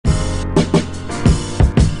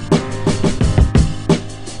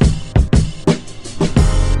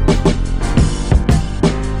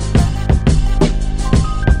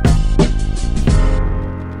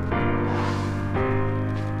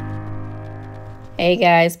Hey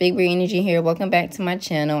guys, Big Bree Energy here. Welcome back to my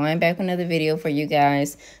channel. I'm back with another video for you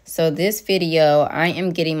guys. So this video, I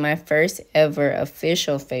am getting my first ever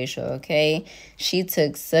official facial, okay? She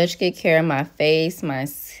took such good care of my face, my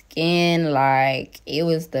skin, like it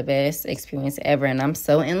was the best experience ever, and I'm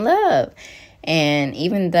so in love. And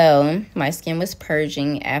even though my skin was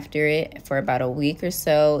purging after it for about a week or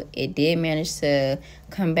so, it did manage to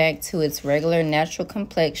come back to its regular natural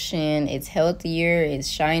complexion. It's healthier, it's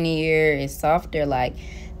shinier, it's softer. Like,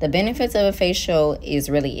 the benefits of a facial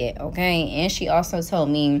is really it, okay? And she also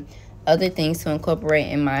told me other things to incorporate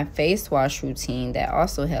in my face wash routine that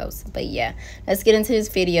also helps. But yeah, let's get into this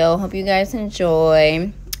video. Hope you guys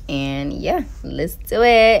enjoy. And yeah, let's do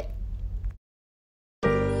it.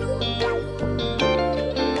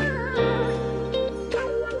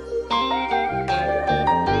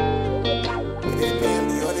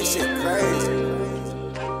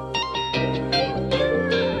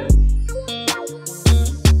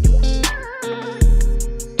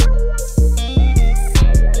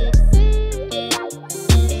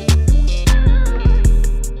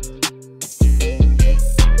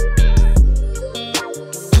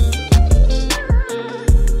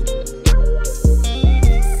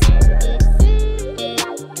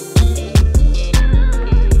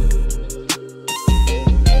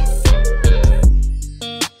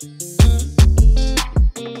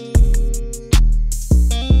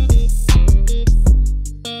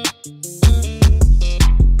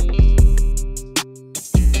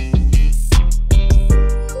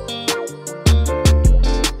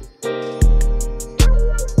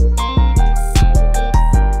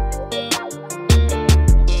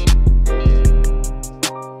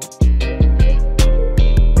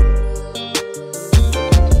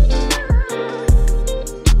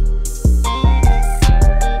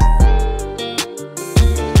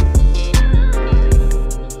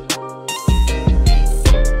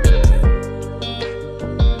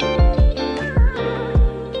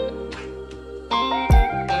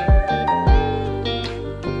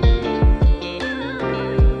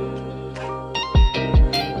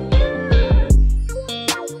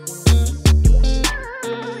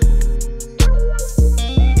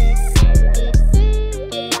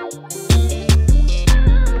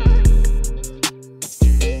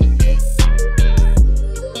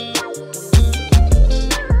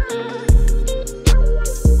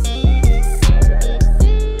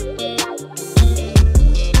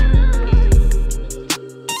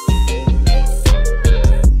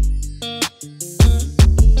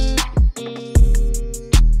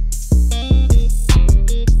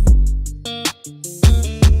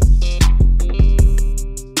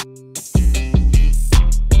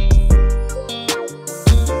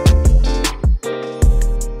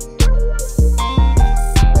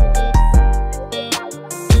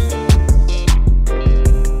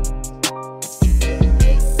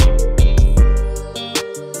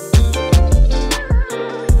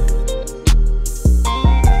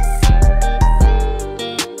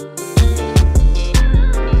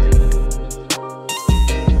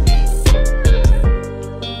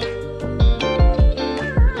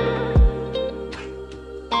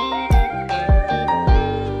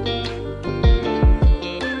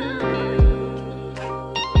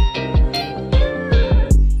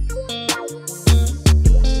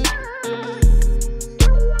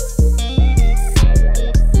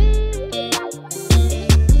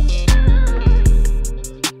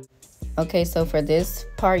 Okay, so for this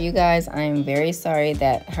part, you guys, I'm very sorry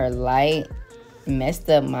that her light messed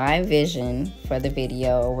up my vision for the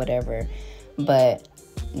video or whatever. But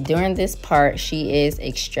during this part, she is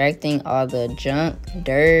extracting all the junk,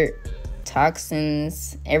 dirt,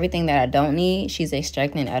 toxins, everything that I don't need. She's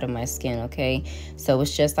extracting out of my skin, okay? So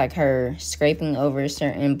it's just like her scraping over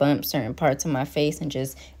certain bumps, certain parts of my face, and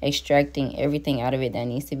just extracting everything out of it that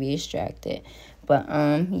needs to be extracted. But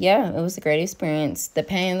yeah, it was a great experience. The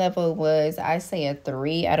pain level was, I say, a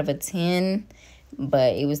 3 out of a 10,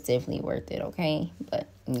 but it was definitely worth it, okay? But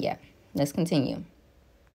yeah, let's continue.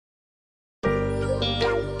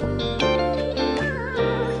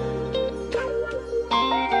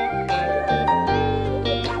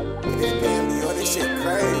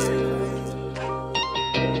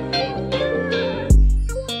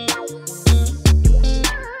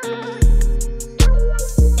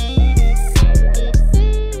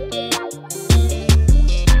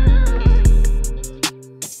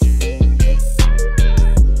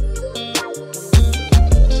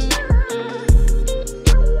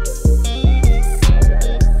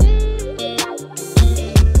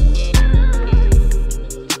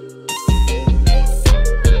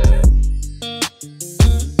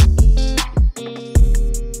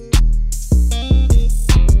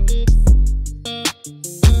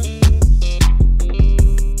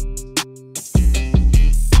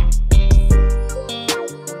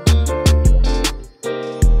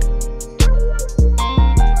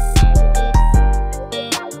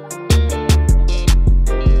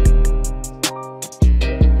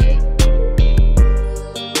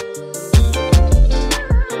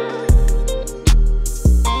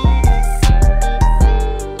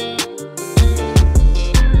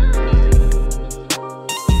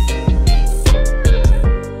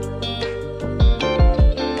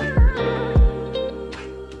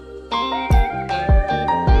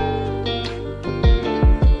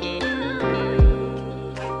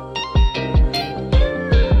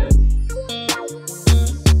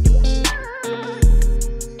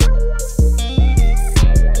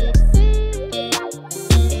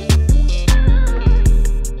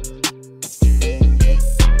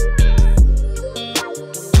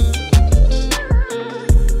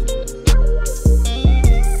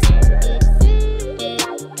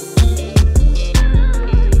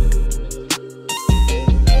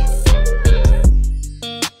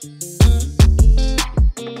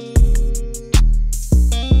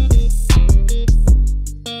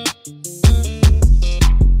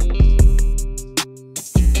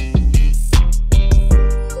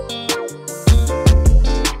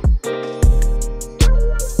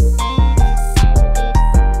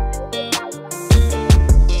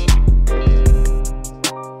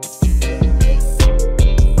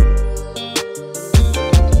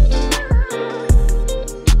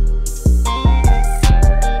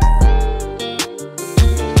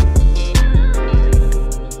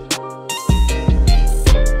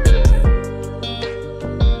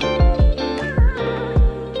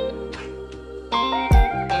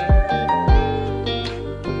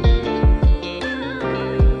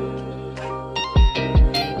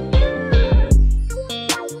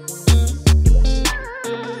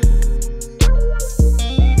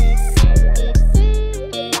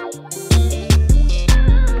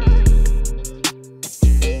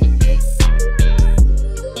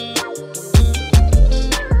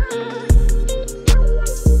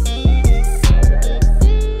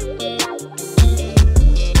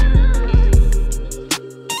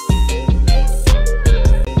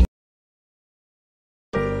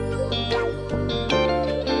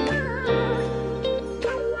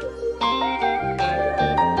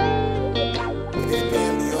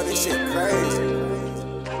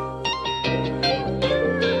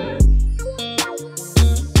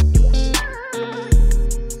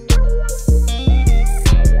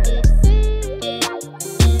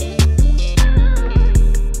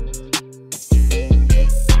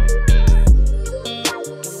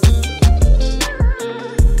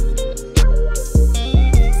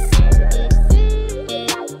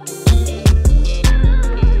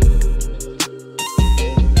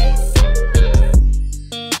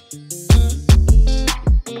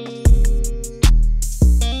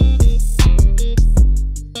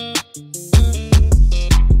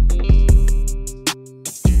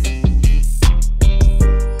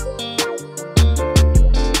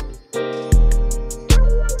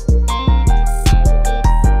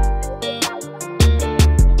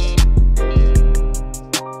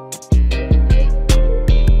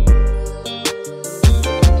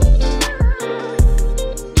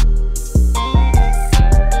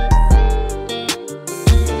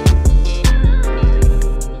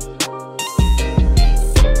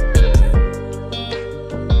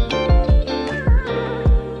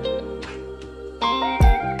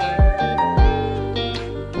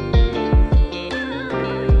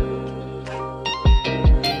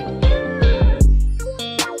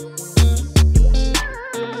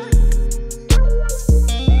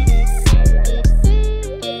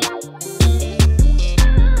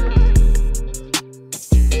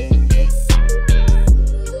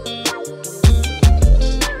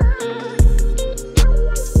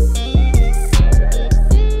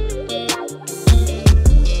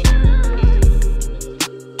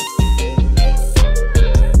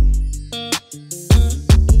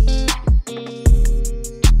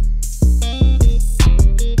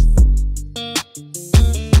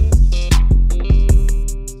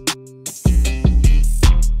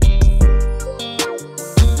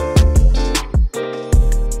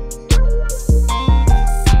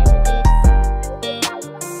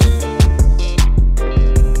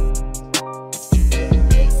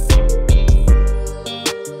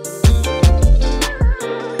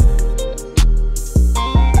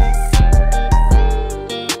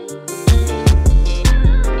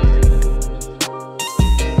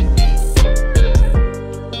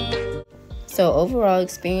 overall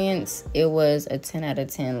experience, it was a 10 out of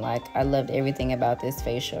 10. Like, I loved everything about this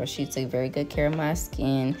facial. She took very good care of my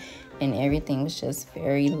skin, and everything was just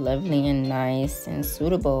very lovely and nice and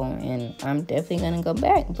suitable, and I'm definitely gonna go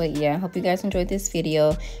back. But yeah, I hope you guys enjoyed this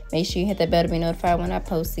video. Make sure you hit that bell to be notified when I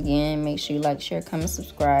post again. Make sure you like, share, comment,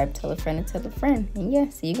 subscribe, tell a friend, and tell a friend. And yeah,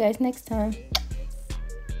 see you guys next time.